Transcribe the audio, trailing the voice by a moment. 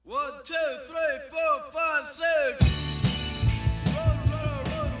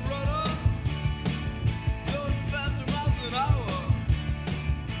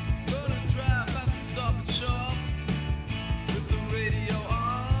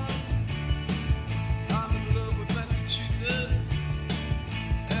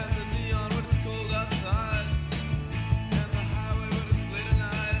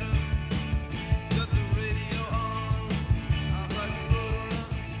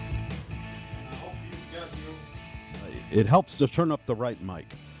It helps to turn up the right mic.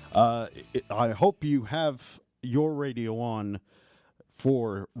 I hope you have your radio on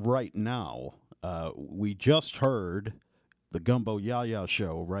for right now. We just heard the Gumbo Yaya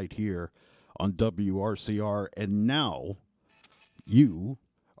show right here on WRCR, and now you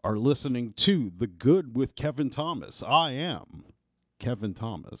are listening to The Good with Kevin Thomas. I am Kevin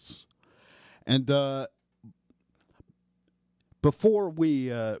Thomas. And before we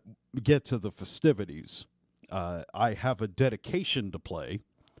get to the festivities, I have a dedication to play.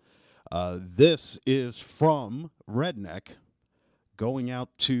 This is from Redneck, going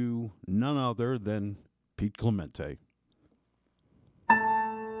out to none other than Pete Clemente.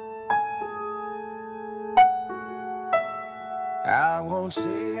 I won't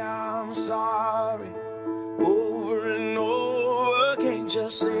say I'm sorry over and over. Can't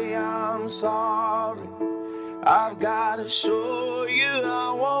just say I'm sorry. I've got to show you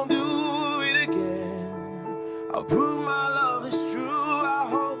I won't do it again. I'll prove my love is true. I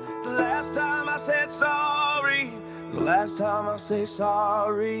hope the last time I said sorry, the last time I say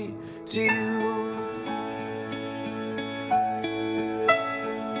sorry to you.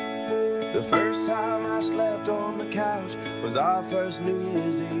 The first time I slept on the couch was our first New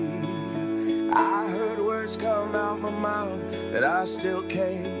Year's Eve. I heard words come out my mouth that I still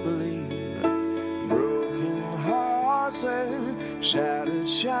can't believe. Broken hearts and shattered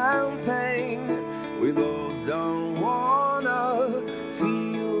champagne. We both don't wanna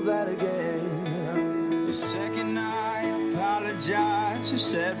feel that again. The second I apologized, you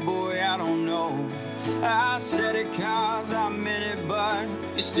said, boy, I don't know. I said it 'cause I meant it, but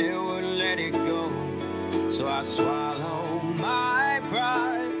you still wouldn't let it go. So I swallow my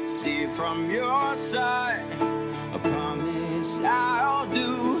pride, see it from your side. I promise I'll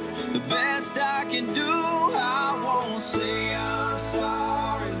do the best I can do. I won't say I'm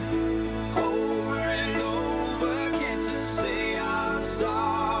sorry over and over. Can't just say I'm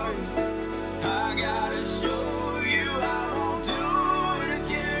sorry. I gotta show you I won't do it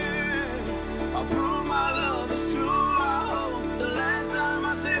again. I'll prove my love is true. I hope the last time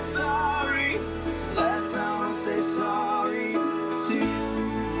I said sorry, the last time I say sorry to you.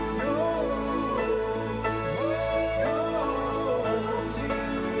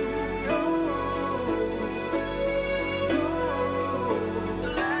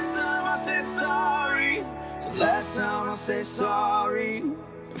 Last time I say sorry.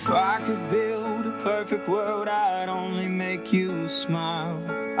 If I could build a perfect world, I'd only make you smile.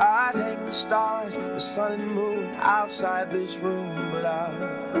 I'd hang the stars, the sun and moon outside this room, but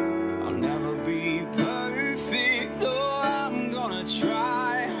I'll never be perfect, though I'm gonna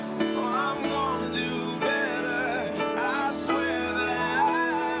try. Oh, I'm gonna do better. I swear that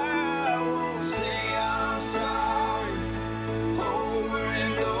I won't say I'm sorry over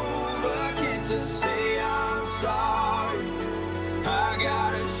and over. Can't just say I'm sorry. I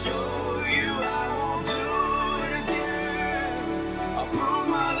gotta show you I won't do it again. I'll prove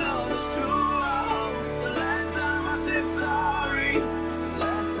my love is true. I hope the last time I said sorry, the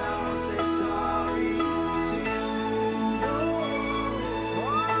last time I say sorry to you.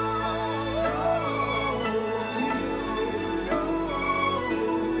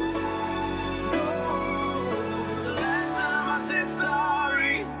 The last time I said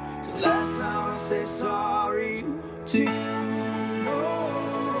sorry, the last time I say sorry to you.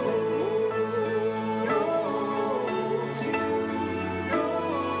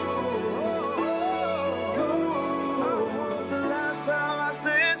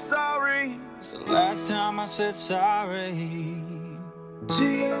 Last time I said sorry to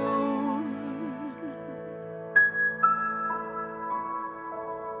you.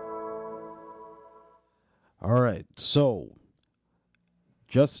 All right, so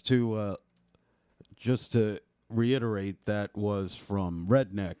just to reiterate, that was from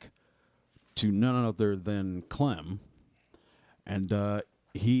Redneck to none other than Clem, and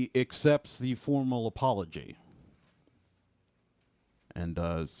he accepts the formal apology, and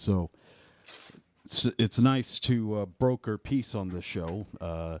so it's nice to broker peace on this show.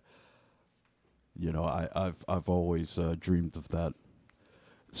 I've always dreamed of that.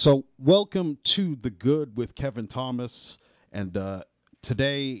 So welcome to The Good with Kevin Thomas, and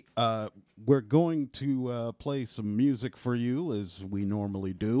today we're going to play some music for you as we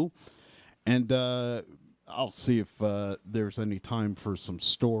normally do, and I'll see if there's any time for some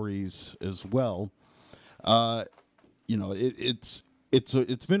stories as well.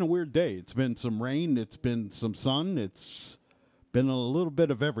 It's been a weird day. It's been some rain. It's been some sun. It's been a little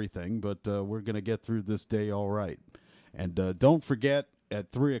bit of everything, but we're going to get through this day all right. And don't forget,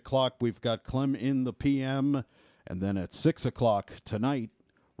 at 3 o'clock, we've got Clem in the PM. And then at 6 o'clock tonight,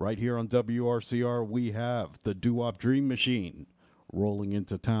 Right here on WRCR, we have the Doo-Wop Dream Machine rolling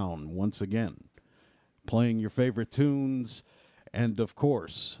into town once again, playing your favorite tunes, and, of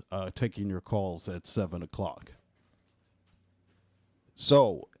course, taking your calls at 7 o'clock.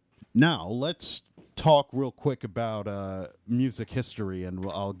 So, now, let's talk real quick about music history, and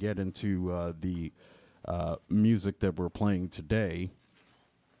I'll get into the music that we're playing today.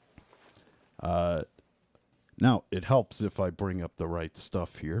 Now, it helps if I bring up the right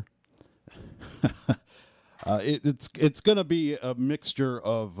stuff here. It's going to be a mixture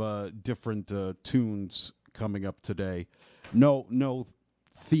of different tunes coming up today. No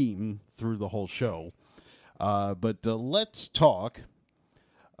theme through the whole show. But let's talk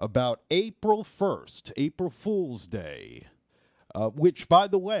about April 1st, April Fool's Day, which, by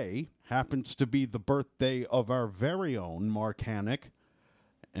the way, happens to be the birthday of our very own Mark Hannock.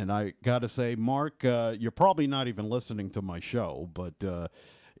 And I got to say, Mark, you're probably not even listening to my show, but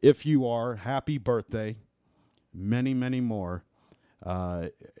if you are, happy birthday. Many, many more.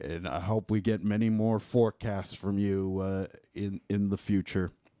 And I hope we get many more forecasts from you in the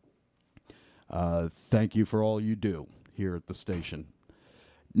future. Thank you for all you do here at the station.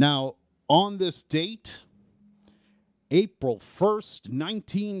 Now, on this date, April 1st,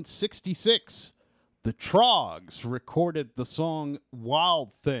 1966, the Troggs recorded the song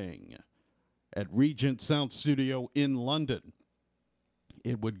Wild Thing at Regent Sound Studio in London.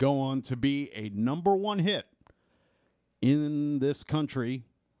 It would go on to be a number one hit in this country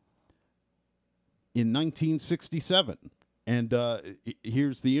in 1967. And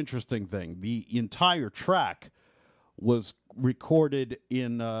here's the interesting thing. The entire track was recorded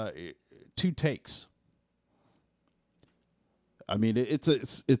in 2 takes. I mean, it's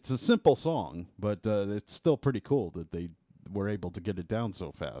a simple song, but it's still pretty cool that they were able to get it down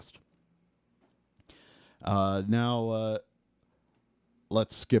so fast. Now,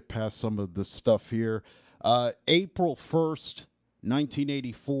 let's skip past some of the stuff here. April 1st,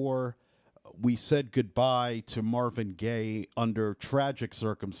 1984, we said goodbye to Marvin Gaye under tragic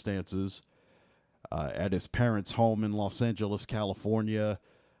circumstances at his parents' home in Los Angeles, California,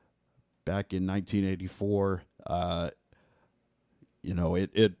 back in 1984. You know,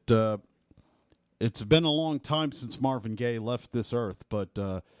 it's been a long time since Marvin Gaye left this earth,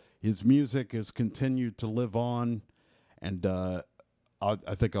 but his music has continued to live on, and I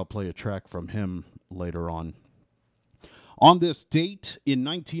think I'll play a track from him later on. On this date, in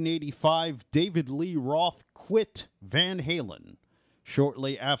 1985, David Lee Roth quit Van Halen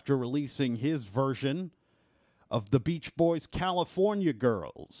shortly after releasing his version of the Beach Boys' California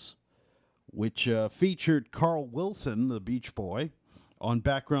Girls, which featured Carl Wilson, the Beach Boy, on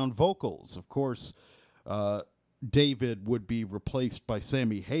background vocals. Of course, David would be replaced by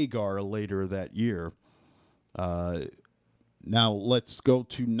Sammy Hagar later that year. Now let's go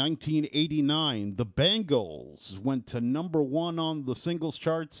to 1989. The Bangles went to number 1 on the singles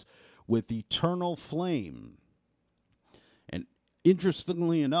charts with Eternal Flame. And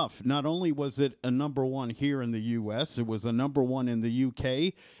interestingly enough, not only was it a number 1 here in the U.S., it was a number 1 in the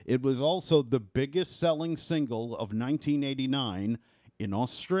U.K. It was also the biggest selling single of 1989 in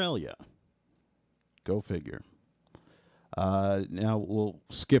Australia. Go figure. Now we'll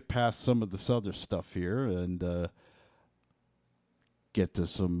skip past some of this other stuff here and get to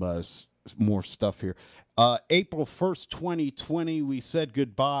some more stuff here. April 1st, 2020, we said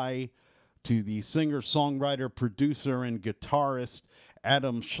goodbye to the singer, songwriter, producer, and guitarist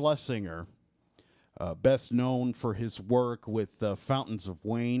Adam Schlesinger, best known for his work with Fountains of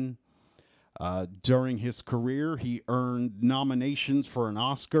Wayne. During his career, he earned nominations for an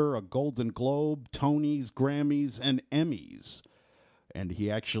Oscar, a Golden Globe, Tonys, Grammys, and Emmys. And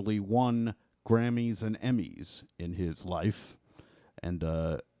he actually won Grammys and Emmys in his life, and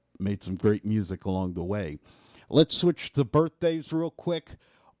made some great music along the way. Let's switch to birthdays real quick.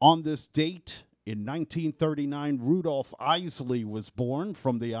 On this date, in 1939, Rudolph Isley was born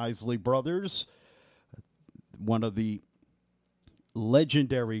from the Isley Brothers, one of the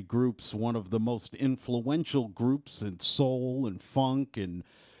legendary groups, one of the most influential groups in soul and funk and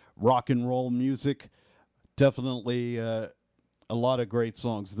rock and roll music. Definitely a lot of great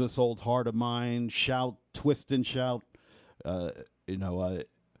songs. This Old Heart of Mine, Shout, Twist and Shout,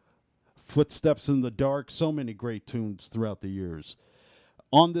 Footsteps in the Dark, so many great tunes throughout the years.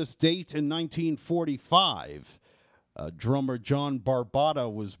 On this date in 1945, drummer John Barbata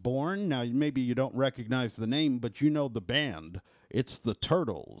was born. Now, maybe you don't recognize the name, but you know the band. It's the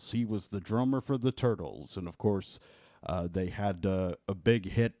Turtles. He was the drummer for the Turtles. And, of course, they had a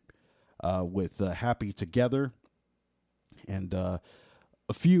big hit with Happy Together. And,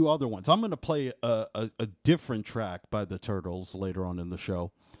 a few other ones. I'm going to play a different track by the Turtles later on in the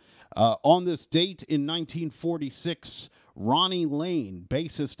show. On this date in 1946, Ronnie Lane,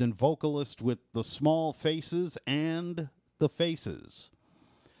 bassist and vocalist with the Small Faces and the Faces.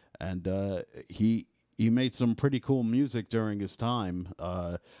 And he made some pretty cool music during his time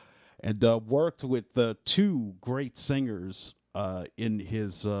and worked with two great singers in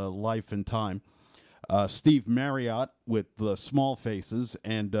his life and time. Steve Marriott with the Small Faces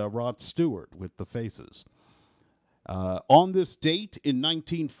and Rod Stewart with the Faces. On this date in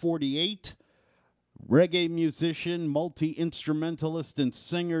 1948, reggae musician, multi-instrumentalist, and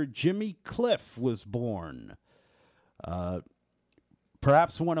singer Jimmy Cliff was born.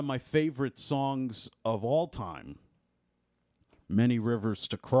 Perhaps one of my favorite songs of all time, Many Rivers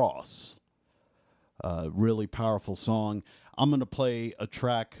to Cross. Really powerful song. I'm going to play a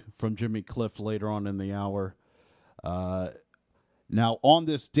track from Jimmy Cliff later on in the hour. Now, on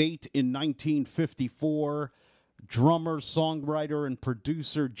this date in 1954, drummer, songwriter, and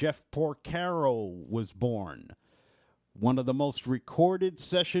producer Jeff Porcaro was born. One of the most recorded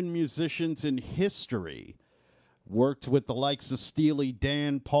session musicians in history. Worked with the likes of Steely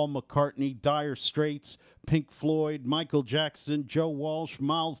Dan, Paul McCartney, Dire Straits, Pink Floyd, Michael Jackson, Joe Walsh,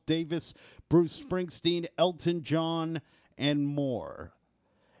 Miles Davis, Bruce Springsteen, Elton John, and more.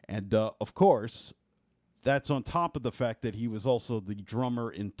 And, of course, that's on top of the fact that he was also the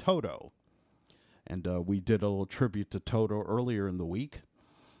drummer in Toto. And we did a little tribute to Toto earlier in the week.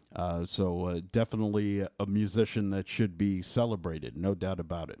 So definitely a musician that should be celebrated, no doubt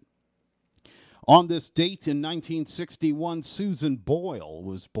about it. On this date in 1961, Susan Boyle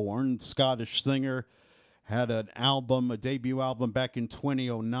was born, Scottish singer, had a debut album back in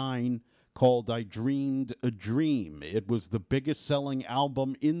 2009 called I Dreamed a Dream. It was the biggest selling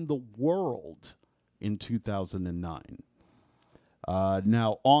album in the world in 2009.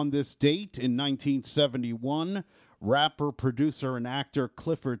 Now, on this date in 1971, rapper, producer, and actor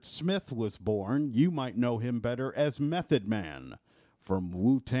Clifford Smith was born. You might know him better as Method Man from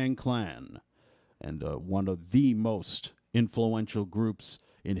Wu-Tang Clan, and one of the most influential groups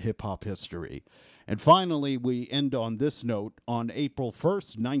in hip-hop history. And finally, we end on this note. On April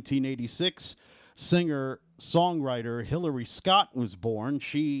 1st, 1986, singer-songwriter Hillary Scott was born.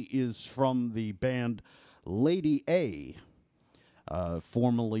 She is from the band Lady A,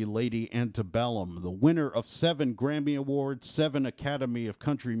 formerly Lady Antebellum, the winner of 7 Grammy Awards, 7 Academy of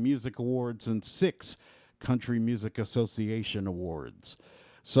Country Music Awards, and 6 Country Music Association Awards.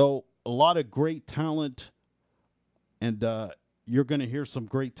 So a lot of great talent, and you're going to hear some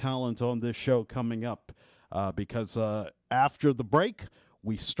great talent on this show coming up because after the break,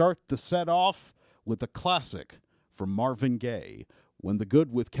 we start the set off with a classic from Marvin Gaye, When the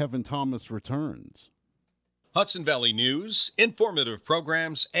Good with Kevin Thomas returns. Hudson Valley News, informative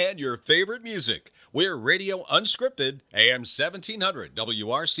programs, and your favorite music. We're Radio Unscripted, AM 1700,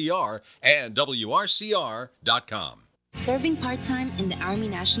 WRCR, and WRCR.com. Serving part-time in the Army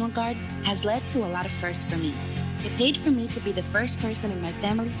National Guard has led to a lot of firsts for me. It paid for me to be the first person in my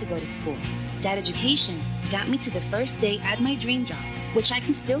family to go to school. That education got me to the first day at my dream job, which I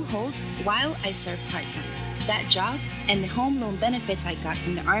can still hold while I serve part-time. That job and the home loan benefits I got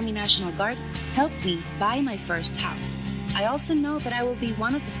from the Army National Guard helped me buy my first house. I also know that I will be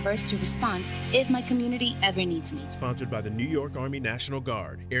one of the first to respond if my community ever needs me. Sponsored by the New York Army National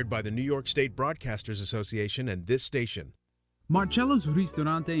Guard, aired by the New York State Broadcasters Association and this station. Marcello's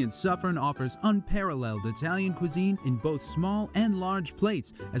Ristorante in Suffern offers unparalleled Italian cuisine in both small and large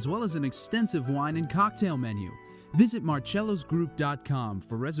plates, as well as an extensive wine and cocktail menu. Visit marcellosgroup.com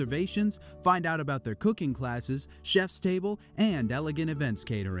for reservations, find out about their cooking classes, chef's table, and elegant events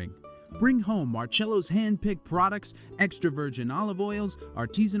catering. Bring home Marcello's hand-picked products, extra virgin olive oils,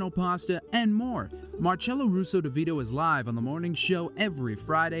 artisanal pasta, and more. Marcello Russo DeVito is live on the morning show every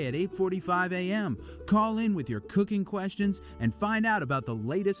Friday at 8:45 a.m. Call in with your cooking questions and find out about the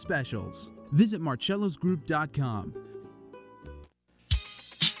latest specials. Visit marcellosgroup.com.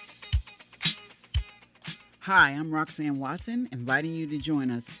 Hi, I'm Roxanne Watson, inviting you to join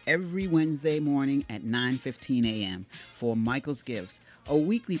us every Wednesday morning at 9:15 a.m. for Michael's Gifts, a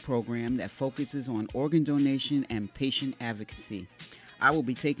weekly program that focuses on organ donation and patient advocacy. I will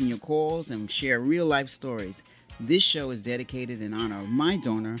be taking your calls and share real-life stories. This show is dedicated in honor of my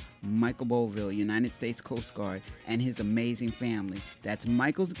donor, Michael Boville, United States Coast Guard, and his amazing family. That's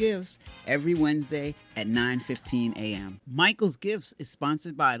Michael's Gifts, every Wednesday at 9:15 a.m. Michael's Gifts is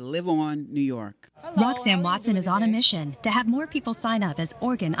sponsored by Live On New York. Roxanne Watson is on a mission to have more people sign up as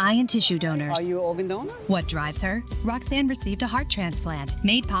organ, eye, and tissue donors. Are you an organ donor? What drives her? Roxanne received a heart transplant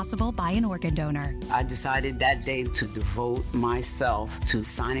made possible by an organ donor. I decided that day to devote myself to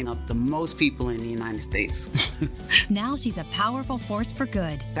signing up the most people in the United States. Now she's a powerful force for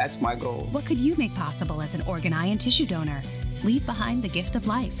good. That's my goal. What could you make possible as an organ, eye, and tissue donor? Leave behind the gift of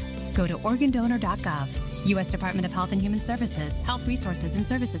life. Go to organdonor.gov. U.S. Department of Health and Human Services, Health Resources and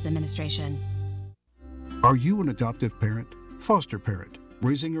Services Administration. Are you an adoptive parent, foster parent,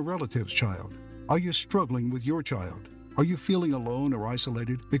 raising a relative's child? Are you struggling with your child? Are you feeling alone or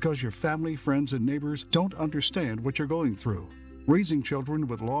isolated because your family, friends, and neighbors don't understand what you're going through? Raising children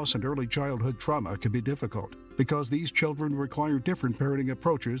with loss and early childhood trauma can be difficult because these children require different parenting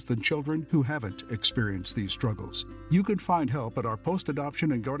approaches than children who haven't experienced these struggles. You can find help at our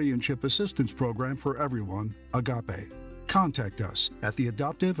Post-Adoption and Guardianship Assistance Program for Everyone, AGAPE. Contact us at the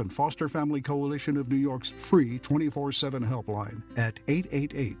Adoptive and Foster Family Coalition of New York's free 24/7 helpline at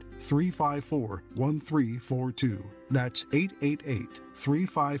 888-354-1342. That's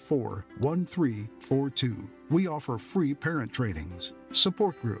 888-354-1342. We offer free parent trainings,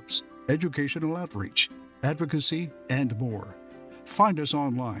 support groups, educational outreach, advocacy, and more. Find us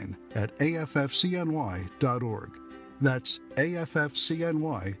online at affcny.org. That's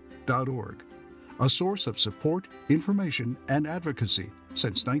affcny.org. A source of support, information, and advocacy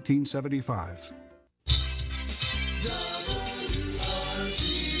since 1975.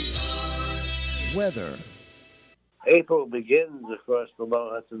 Weather. April begins across the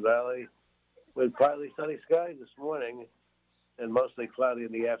lower Hudson Valley with partly sunny skies this morning and mostly cloudy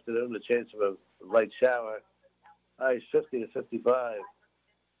in the afternoon, the chance of a light shower. Highs 50 to 55.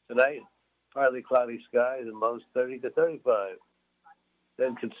 Tonight, partly cloudy skies and lows 30 to 35.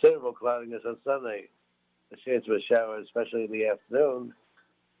 Then considerable cloudiness on Sunday. A chance of a shower, especially in the afternoon,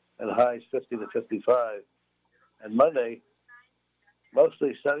 and highs 50 to 55. And Monday,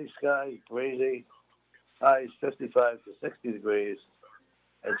 mostly sunny skies, breezy, highs 55 to 60 degrees.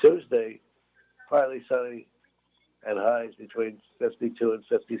 And Tuesday, partly sunny and highs between 52 and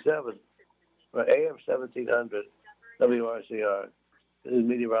 57. For AM 1700 WRCR, this is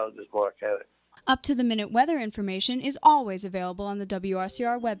meteorologist Mark Haddock. Up-to-the-minute weather information is always available on the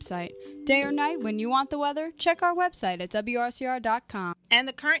WRCR website. Day or night, when you want the weather, check our website at WRCR.com. And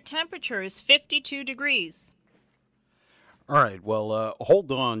the current temperature is 52 degrees. All right, well,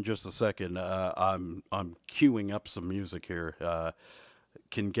 hold on just a second. I'm queuing up some music here.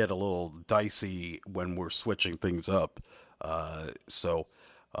 Can get a little dicey when we're switching things up. So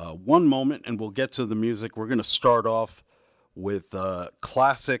one moment, and we'll get to the music. We're going to start off with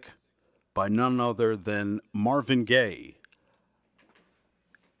classic by none other than Marvin Gaye.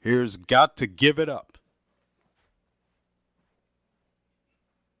 Here's Got to Give It Up.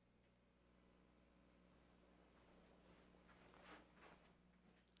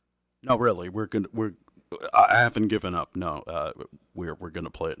 No, really, I haven't given up. No, we're gonna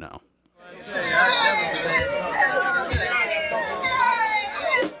play it now.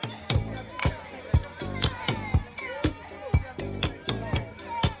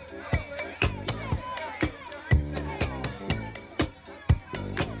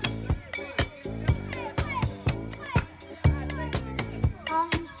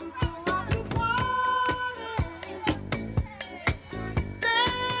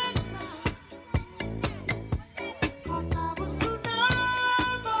 I was too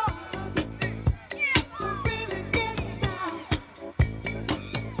nervous to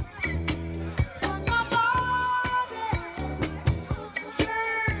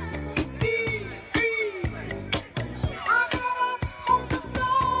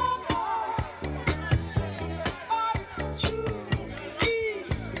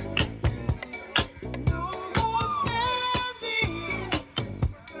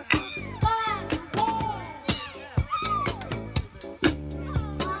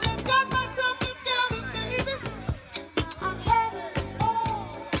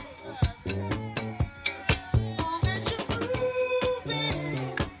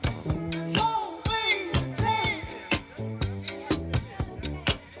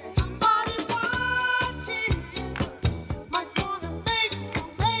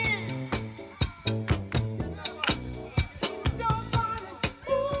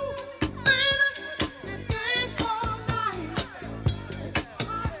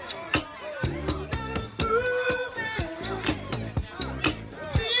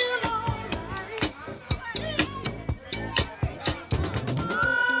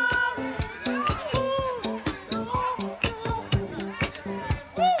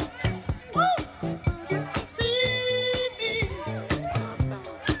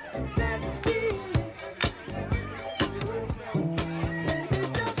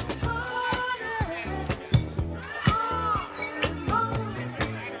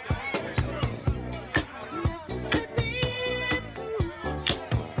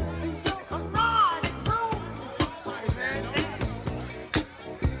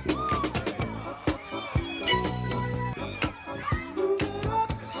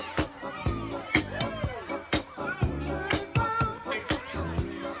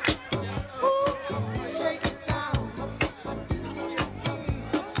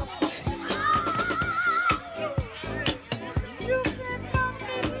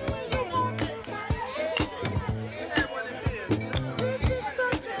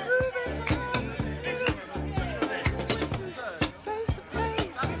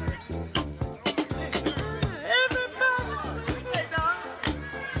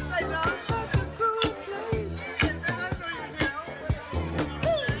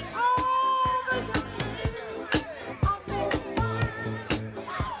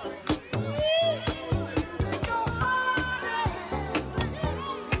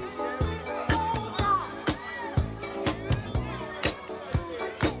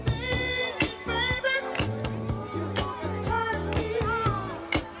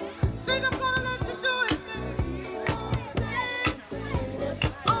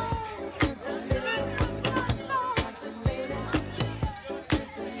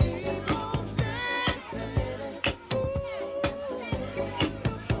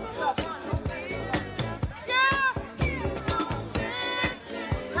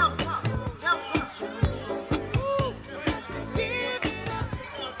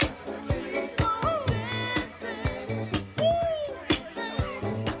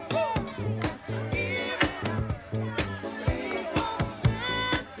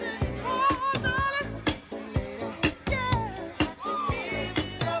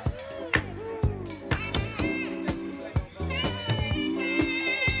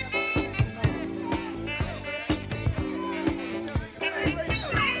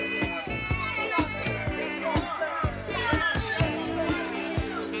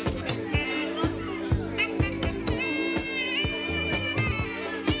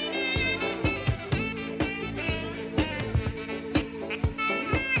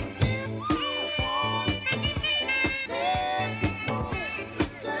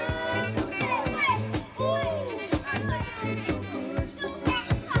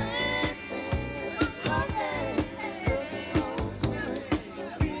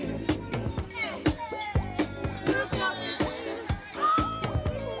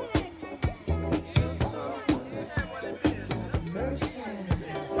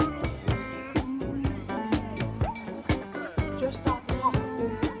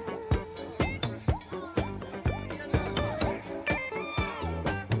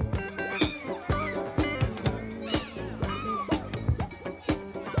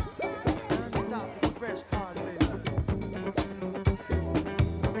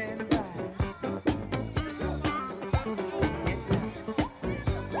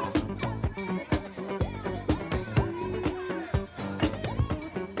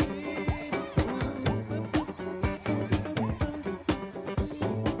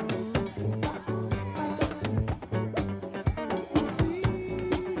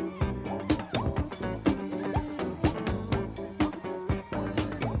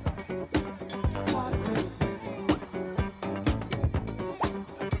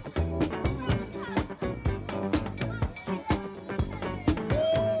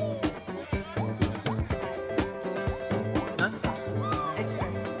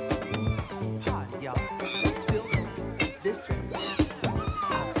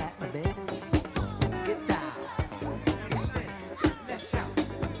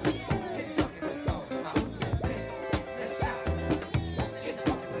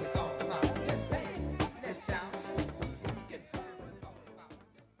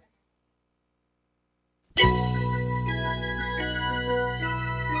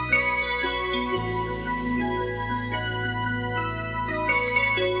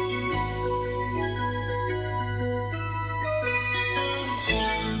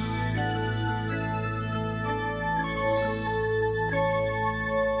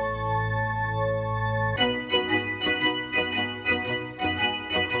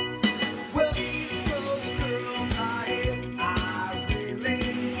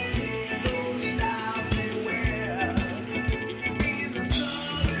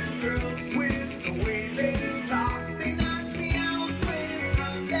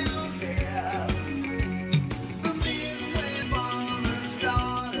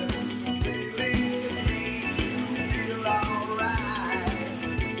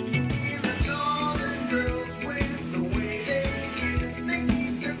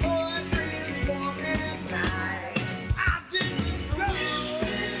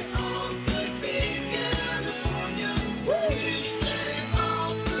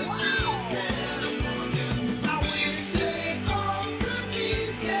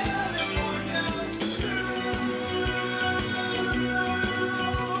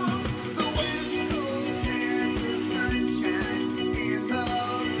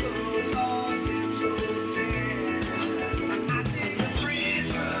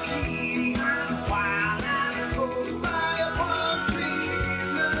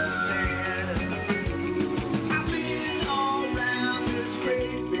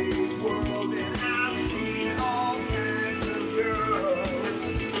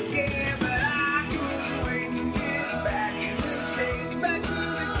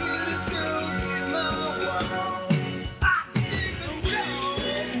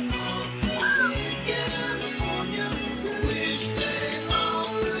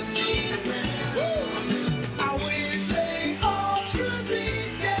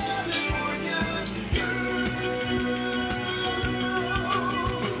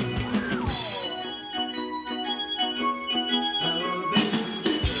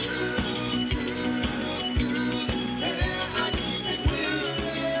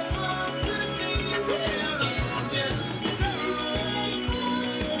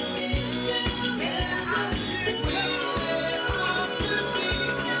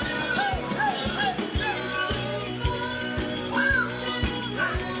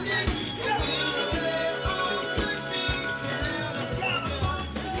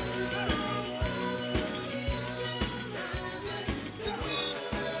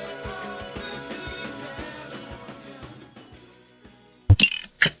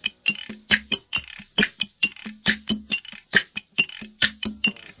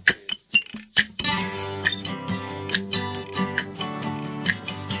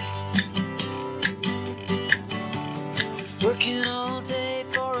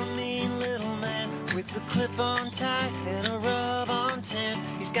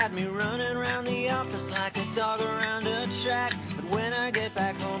got me running around the office like a dog around a track. But when I get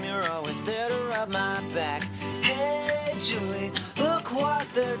back home, you're always there to rub my back. Hey, Julie, look what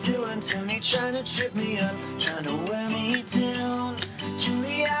they're doing to me, trying to trip me up, trying to wear me down.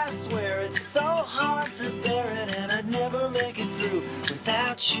 Julie, I swear it's so hard to bear it, and I'd never make it through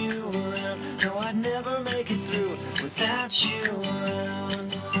without you around. No, I'd never make it through without you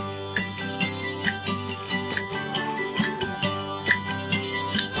around.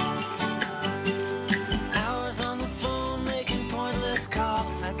 Hours on the phone making pointless calls.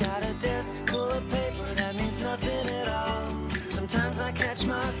 I got a desk full of paper that means nothing at all. Sometimes I catch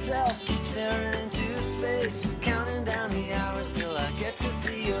myself staring into space, counting down the hours till I get to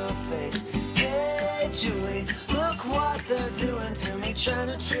see your face. Hey, Julie, look what they're doing to me, trying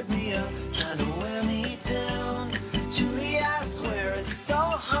to trip me up, trying to wear me down. Julie, I swear it's so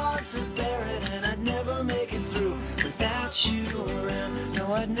hard to bear it, and I'd never make it through without you around.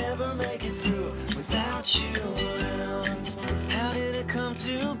 No, I'd never make it through without you around. How did it come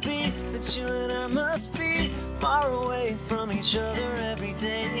to be that you and I must be far away from each other every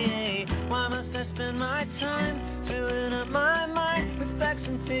day? Why must I spend my time filling up my mind with facts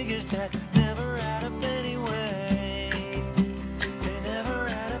and figures that never add up anyway? They never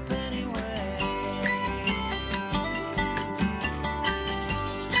add up anyway.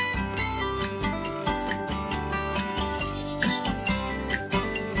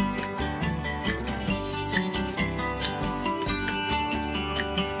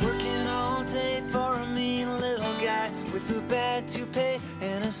 Working all day for a mean little guy with a bad toupee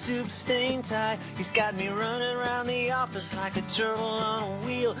and a soup-stained tie. He's got me running around the office like a turtle on a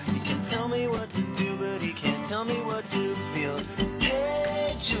wheel. He can tell me what to do, but he can't tell me what to feel.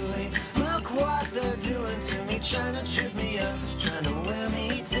 Hey, Julie, look what they're doing to me, trying to trip me up, trying to wear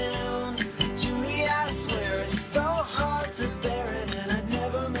me down. Julie, I swear it's so hard to bear it, and I'd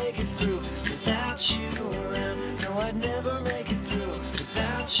never make it through without you around. No, I'd never make it through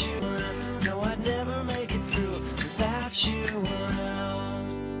without you around. No, I'd never make it through without you around.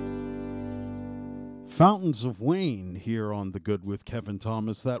 Fountains of Wayne here on The Good with Kevin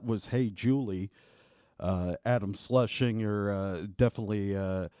Thomas. That was Hey Julie. Adam Schlesinger, definitely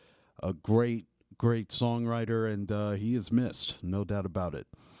a great songwriter, and he is missed, no doubt about it.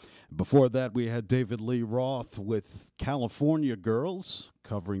 Before that, we had David Lee Roth with California Girls,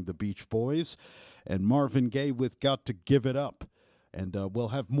 covering the Beach Boys, and Marvin Gaye with Got to Give It Up. And we'll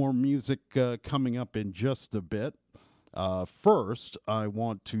have more music coming up in just a bit. First, I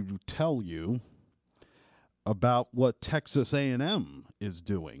want to tell you about what Texas A&M is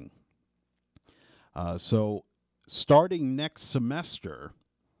doing. So starting next semester,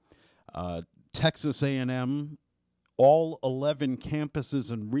 Texas A&M, all 11 campuses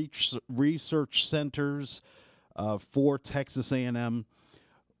and research centers for Texas A&M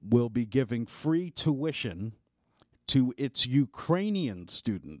will be giving free tuition to its Ukrainian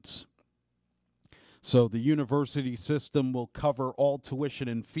students. So the university system will cover all tuition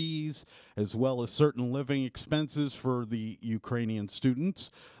and fees, as well as certain living expenses for the Ukrainian students.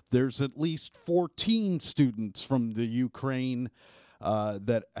 There's at least 14 students from the Ukraine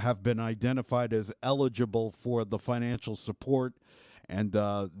that have been identified as eligible for the financial support, and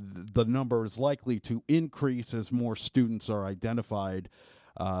the number is likely to increase as more students are identified.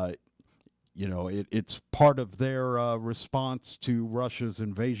 It's part of their response to Russia's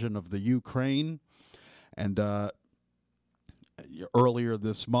invasion of the Ukraine. And earlier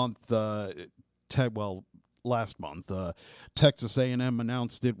this month, last month, Texas A&M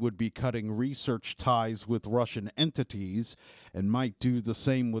announced it would be cutting research ties with Russian entities and might do the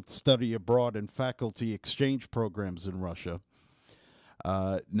same with study abroad and faculty exchange programs in Russia.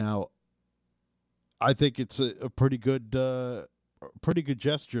 Now, I think it's a pretty good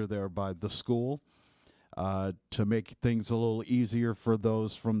gesture there by the school to make things a little easier for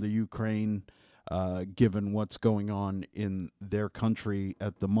those from the Ukraine, given what's going on in their country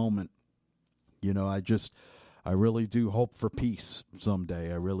at the moment. I really do hope for peace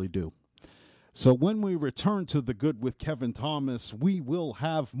someday. I really do. So when we return to The Good with Kevin Thomas, we will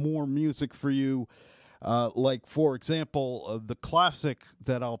have more music for you. Like, for example, the classic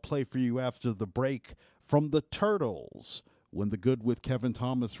that I'll play for you after the break from the Turtles when The Good with Kevin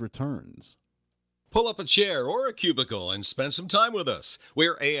Thomas returns. Pull up a chair or a cubicle and spend some time with us.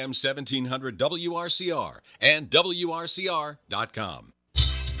 We're AM 1700 WRCR and WRCR.com.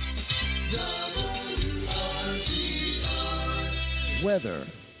 Weather.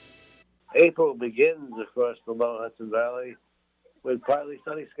 April begins across the lower Hudson Valley with partly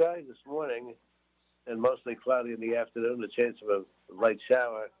sunny skies this morning and mostly cloudy in the afternoon, a chance of a light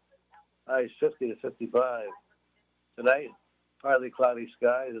shower. Highs 50 to 55. Tonight, partly cloudy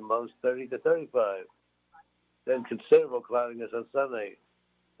skies and lows 30 to 35. Then considerable cloudiness on Sunday.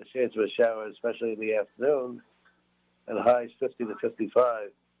 A chance of a shower, especially in the afternoon, and highs 50 to 55.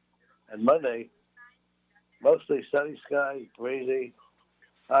 And Monday, mostly sunny skies, breezy,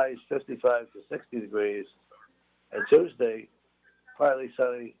 highs 55 to 60 degrees. And Tuesday, partly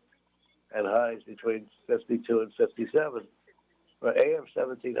sunny and highs between 52 and 57. For AM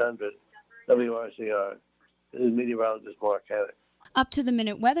 1700 WRCR, this is meteorologist Mark Haddock.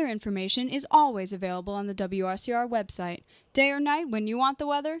 Up-to-the-minute weather information is always available on the WRCR website. Day or night, when you want the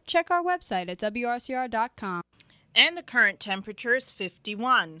weather, check our website at WRCR.com. And the current temperature is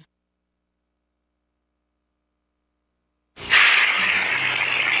 51.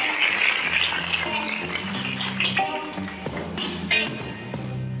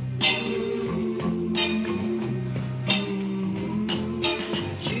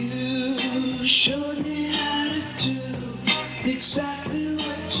 You showed me how to do exactly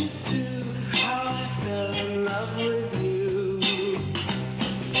what you do, how I fell in love with you.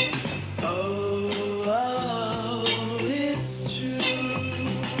 Oh, it's true.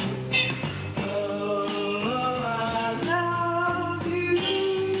 Oh, I love you.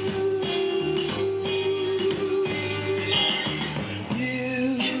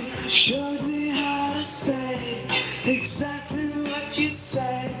 You showed me how to say exactly what you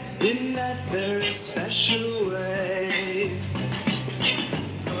say in that very special way.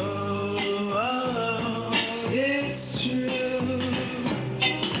 Oh, it's true.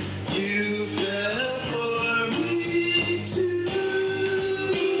 You fell for me too.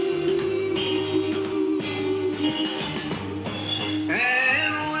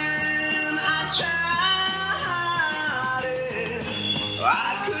 And when I tried it,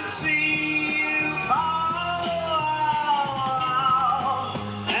 I could see you fall.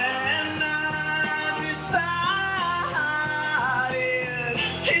 And I decided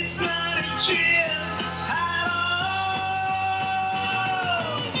it's not a trip at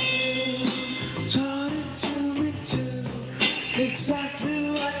all. You taught it to me too, exactly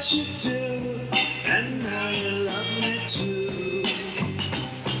what you do, and now you love me too.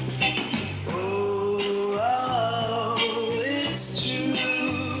 Oh, it's true.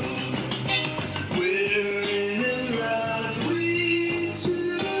 We're in love, we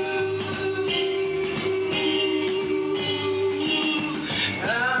two.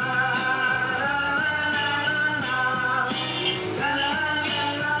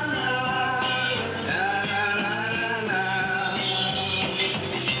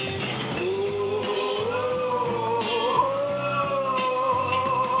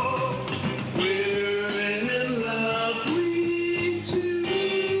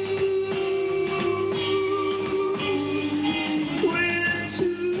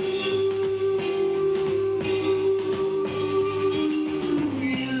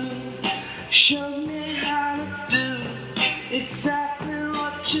 Show me how to do exactly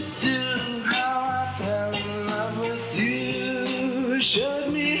what you do, how I fell in love with you.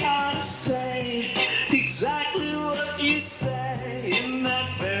 Showed me how to say exactly what you say in that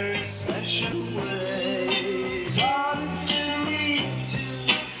very special way. Taught it to me too,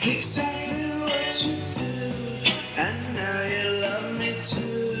 exactly what you do, and now you love me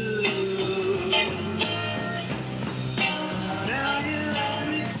too. Now you love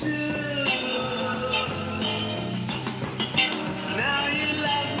me too. Now you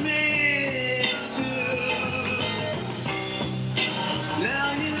love me too.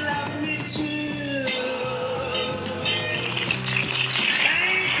 Now you love me too.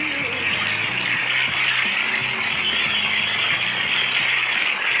 Thank you.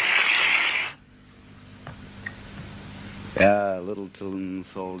 Yeah, little tin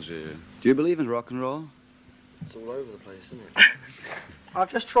soldier. Do you believe in rock and roll? It's all over the place, isn't it?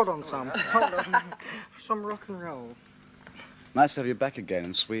 I've just trod on some. Hold on. Some rock and roll. Nice to have you back again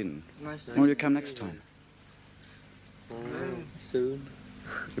in Sweden. Nice to When will you come next time? Soon.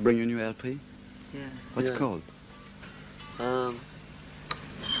 To bring you a new LP? Yeah. What's it called?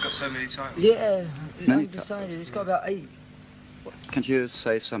 It's got so many titles. Yeah, Many undecided. titles. It's got about 8. Can't you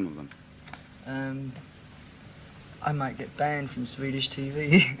say some of them? I might get banned from Swedish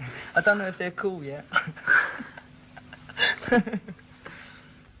TV. I don't know if they're cool yet.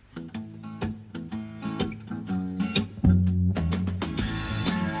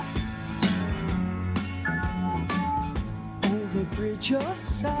 Over bridge of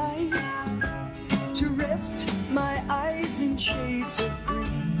sighs, to rest my eyes in shades of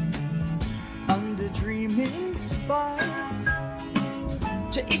green, under dreaming spires,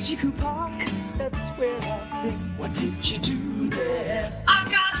 to Ichiku Park, that's where I've been. What did you do there? I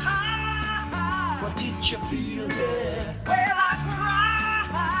got high. What did you feel there? Well, I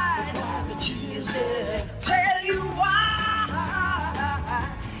That's why the cheese there. Tell you why.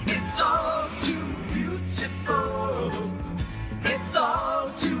 It's all too beautiful. It's all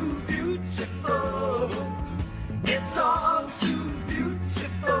too beautiful. It's all too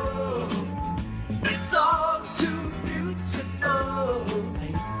beautiful. It's all too beautiful. I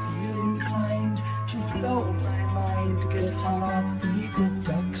feel inclined to blow my mind. Get on, feed the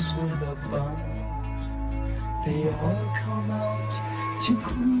ducks with a bun. They all come out to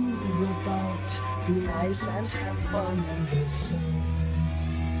groove about, be nice and have fun in the sun.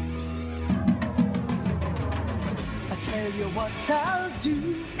 I tell you what I'll do.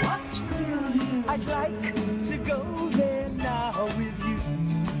 What will you? I'd like to go there now with you.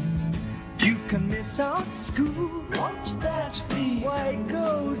 You can miss out school. Won't that be? Why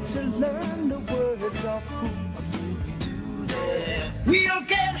go to learn the words of who? What will we do there? We'll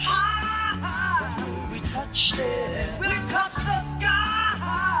get high. What will we touch there? We'll touch the sky.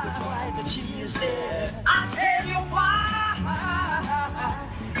 That's why the cheese there. I'll tell you why.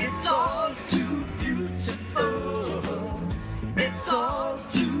 It's all too beautiful. It's all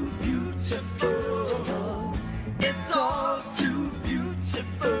too beautiful. It's all too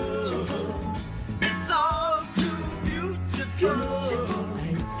beautiful. It's all too beautiful.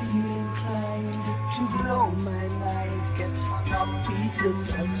 I feel inclined to blow my mind. Get hung up, feed the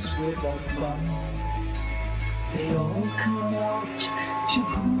ducks with a bun. They all come out to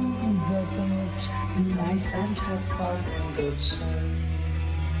groove about, be nice and have fun in the sun.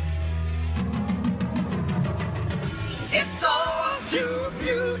 It's all too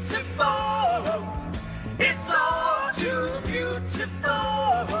beautiful. It's all too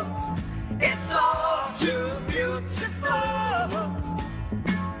beautiful. It's all too beautiful.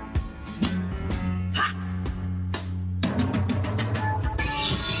 Ha!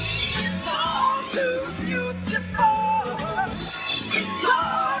 It's all too beautiful. It's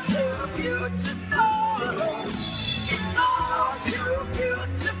all too beautiful. It's all too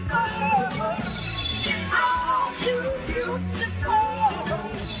beautiful. It's all too beautiful.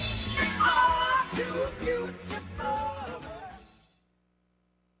 It's all too beautiful.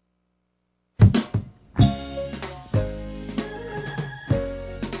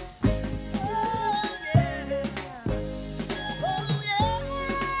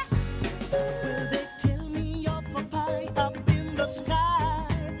 Well, they tell me you're for pie up in the sky,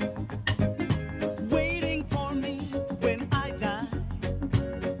 waiting for me when I die.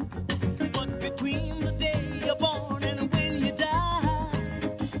 But between the day you're born and when you die,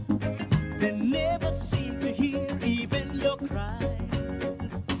 they never seem to hear even your cry.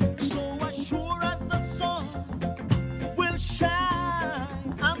 So as sure as the sun will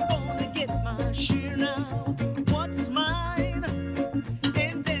shine, I'm gonna get my share now. What's mine?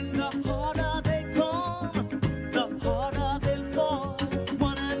 And then the harder they come, the harder they'll fall,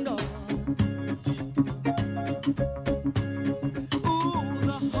 one and all. Ooh,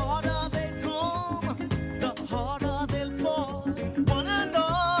 the harder they come, the harder they'll fall, one and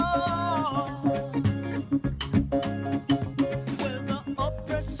all. Well, the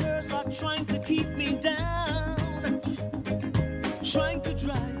oppressors are trying to keep me down, trying to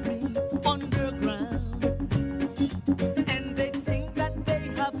drive me underground. And they think that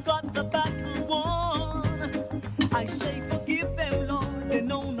they have got the battle won. I say forgive them, Lord, they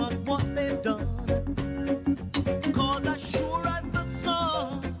know not what they've done. 'Cause as sure as the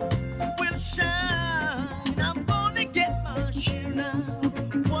sun will shine, I'm gonna get my share now.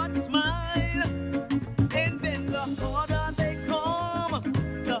 What's mine? And then the harder they come,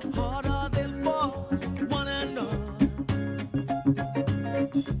 the harder they'll fall, one and all.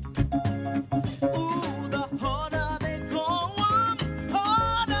 Ooh, the harder they come,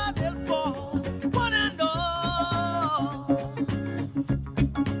 harder they'll fall, one and all.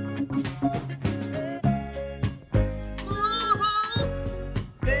 Ooh,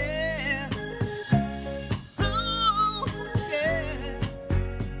 yeah. Ooh, yeah.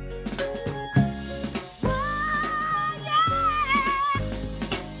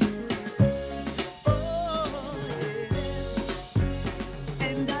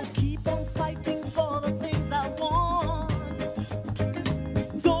 And I'll keep on fighting for the things I want,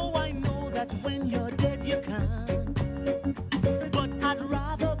 though I know that when you're dead you can't. But I'd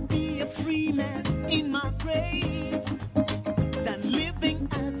rather be a free man in my grave than living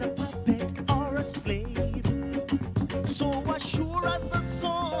as a puppet or a slave. So as sure as the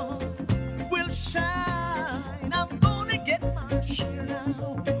sun will shine, I'm gonna get my share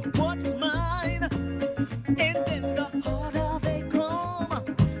now. What's mine? And then the harder they come,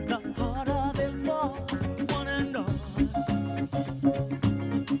 the harder they'll fall, one and all.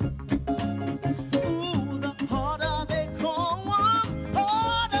 Ooh, the harder they come,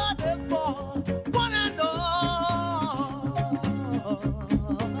 harder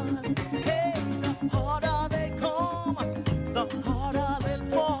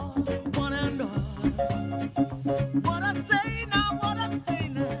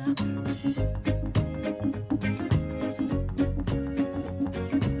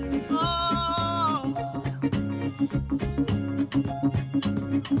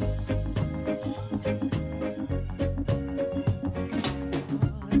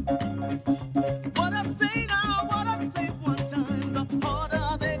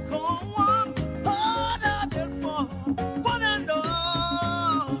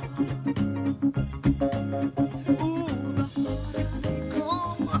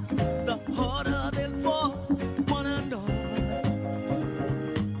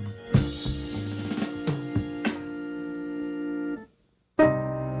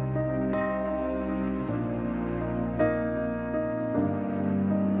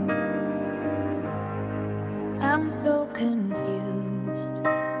so confused.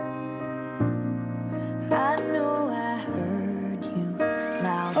 I know I heard you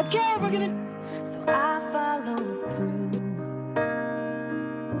loud. Okay, we're gonna. So I followed through.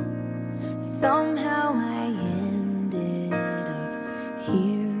 Somehow I ended up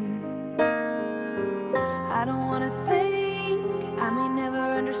here. I don't wanna think, I may never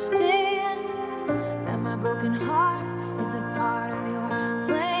understand that my broken heart is a part of your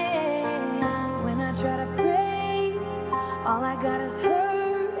plan. When I try to pray, all I got is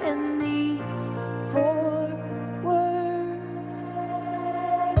hurt and these 4 words.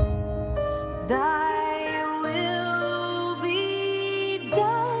 Thy will be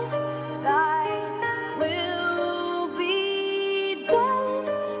done. Thy will be done.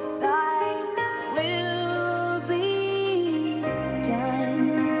 Thy will be done.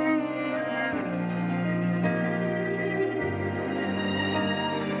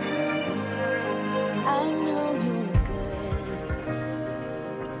 I know you're good,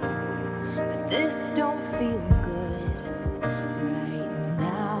 but this don't feel good right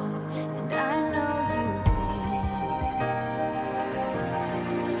now. And I know you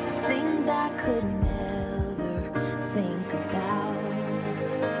think of things I could never think about.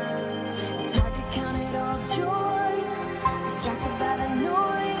 It's hard to count it all joy, distracted by the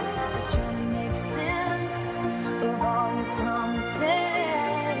noise, just trying to make sense of all your promises.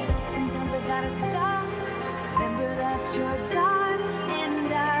 Sometimes I gotta stop, remember that you're God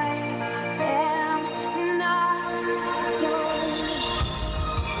and I am not. So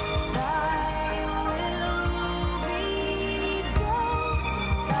thy will be done.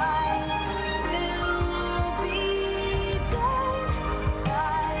 Thy will be done.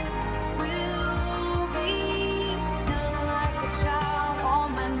 Thy will be done. Like a child on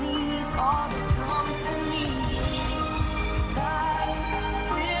my knees, all that comes to me is thy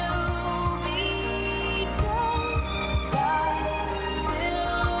will be done. Thy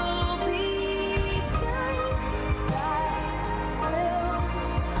will be done. Thy will.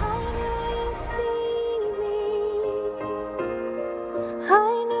 I know you see me. I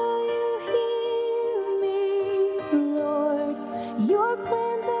know you hear me, Lord. Your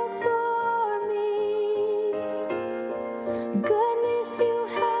plans are for me. Goodness you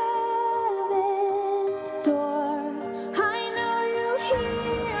have in store. I know you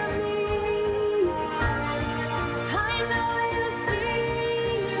hear me. I know you see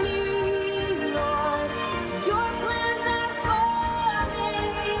me, Lord. Your plans are for me.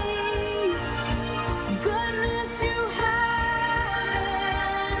 Goodness you have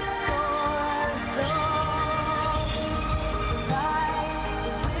in store. So thy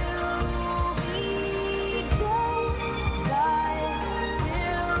will be done. Thy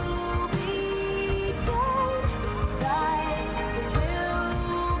will be done. Thy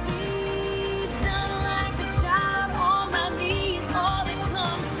will be done. Like a child on my knees, all that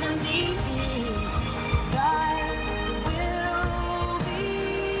comes to me is thy will be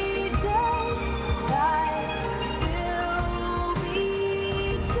done. Thy will be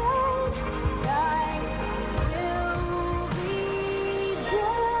done. Thy will be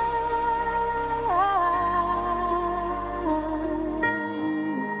done.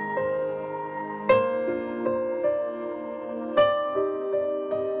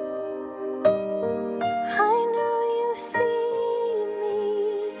 I know you see me.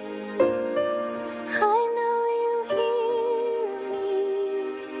 I know you hear me,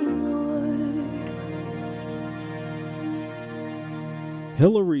 Lord.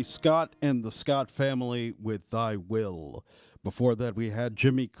 Hillary Scott and the Scott Family with Thy Will. Before that, we had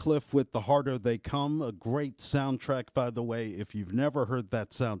Jimmy Cliff with The Harder They Come, a great soundtrack, by the way. If you've never heard that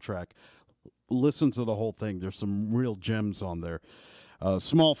soundtrack, listen to the whole thing. There's some real gems on there.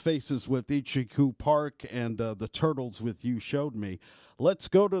 Small Faces with Ichiku Park and the Turtles with You Showed Me. Let's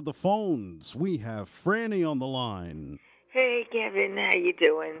go to the phones. We have Franny on the line. Hey, Kevin, how you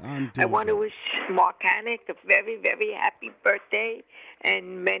doing? I'm I doing want to good. wish Mark Hannick a very, very happy birthday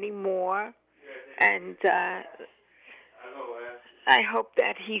and many more. And I hope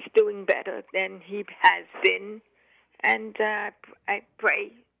that he's doing better than he has been. And I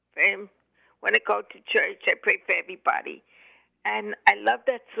pray for him. When I go to church, I pray for everybody. And I love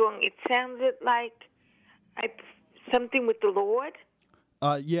that song. It sounded like something with the Lord.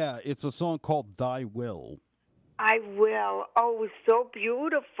 Yeah, it's a song called Thy Will. I will. Oh, it was so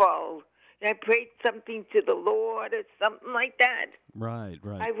beautiful. I prayed something to the Lord or something like that. Right.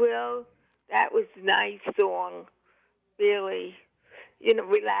 I will. That was a nice song. Really.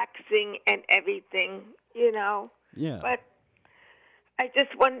 Relaxing and everything, Yeah. But I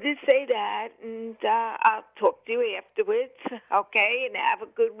just wanted to say that, and I'll talk to you afterwards, okay? And have a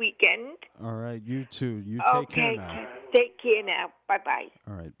good weekend. All right, you too. You take care now. Okay, take care now. Bye-bye.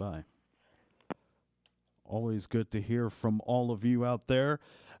 All right, bye. Always good to hear from all of you out there.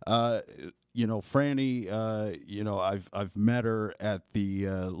 Franny, I've met her at the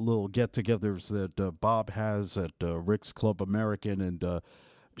little get-togethers that Bob has at Rick's Club American, and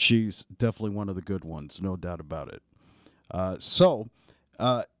she's definitely one of the good ones, no doubt about it. So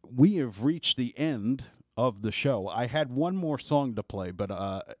we have reached the end of the show. I had one more song to play, but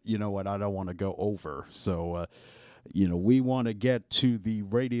you know what? I don't want to go over. So, we want to get to the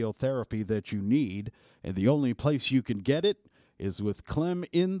radiotherapy that you need, and the only place you can get it is with Clem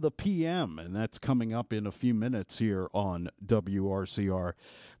in the PM, and that's coming up in a few minutes here on WRCR.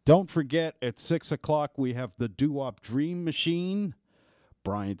 Don't forget, at 6 o'clock, we have the Doo-Wop Dream Machine,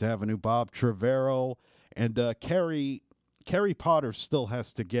 Bryant Avenue, Bob Trevero, and Carrie Potter still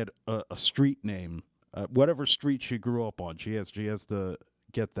has to get a street name, whatever street she grew up on. She has to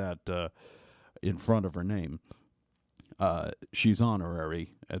get that in front of her name. She's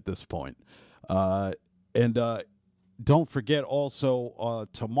honorary at this point. And don't forget also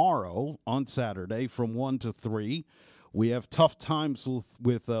tomorrow on Saturday from 1 to 3, we have Tough Times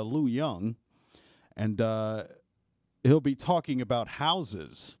with Lou Young, and he'll be talking about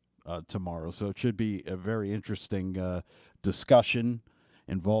houses tomorrow. So it should be a very interesting discussion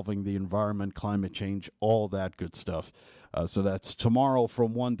involving the environment, climate change, all that good stuff. So that's tomorrow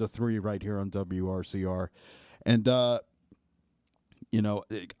from 1 to 3 right here on WRCR. And,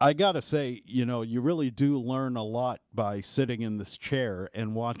 I got to say, you really do learn a lot by sitting in this chair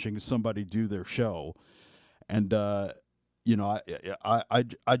and watching somebody do their show. And, I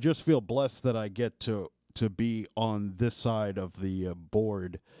just feel blessed that I get to be on this side of the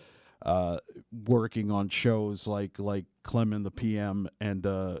board, working on shows like Clem in the PM and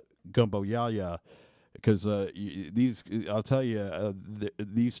Gumbo Yaya, because I'll tell you,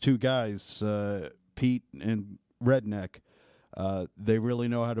 these two guys, Pete and Redneck, they really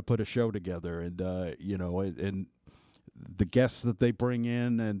know how to put a show together, and and the guests that they bring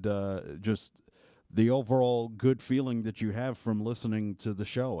in, and just the overall good feeling that you have from listening to the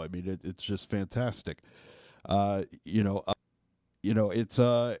show. I mean, it's just fantastic.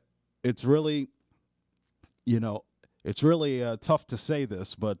 It's really, tough to say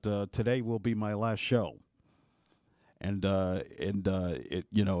this, but today will be my last show, and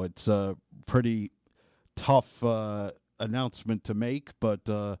it's a pretty tough announcement to make, but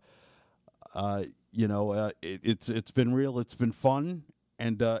it's been real, it's been fun,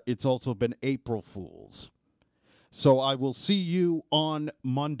 and it's also been April Fools. So I will see you on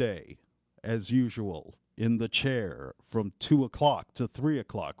Monday, as usual, in the chair from 2 o'clock to 3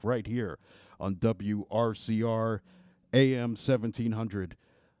 o'clock right here on WRCR AM 1700.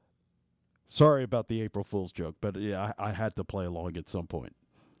 Sorry about the April Fool's joke, but yeah, I had to play along at some point.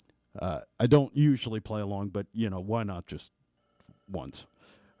 I don't usually play along, but, why not just once?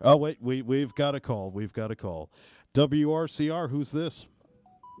 Oh, wait, we've got a call. WRCR, who's this?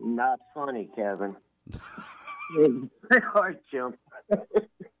 Not funny, Kevin. Heart jump.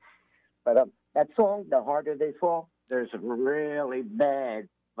 But that song, The Harder They Fall, there's a really bad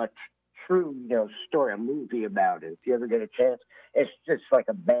but true, story, a movie about it. If you ever get a chance, it's just like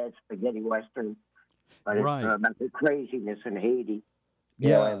a bad spaghetti western. But it's about the craziness in Haiti.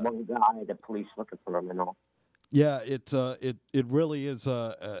 And one guy, the police looking for him and all. Yeah, it really is.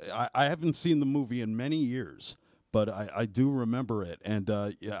 I haven't seen the movie in many years, but I do remember it, and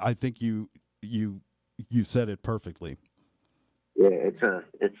I think you said it perfectly. Yeah, it's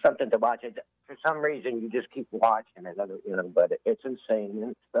something to watch. For some reason, you just keep watching it, but it's insane.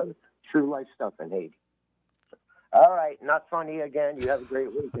 And it's true life stuff in Haiti. All right, not funny again. You have a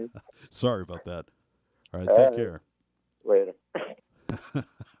great weekend. Sorry about that. All right, take care. Later.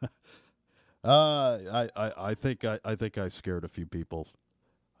 I think I scared a few people.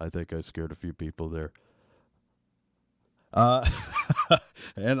 There.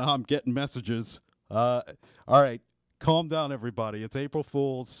 And I'm getting messages. All right, calm down, everybody. It's April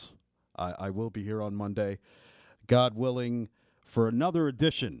Fool's. I will be here on Monday, God willing, for another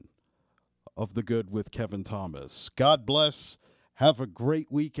edition of The Good with Kevin Thomas. God bless. Have a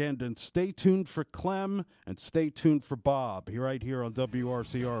great weekend, and stay tuned for Clem, and stay tuned for Bob, right here on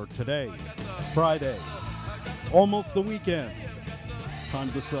WRCR today, Friday, almost the weekend.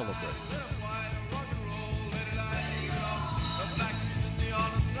 Time to celebrate.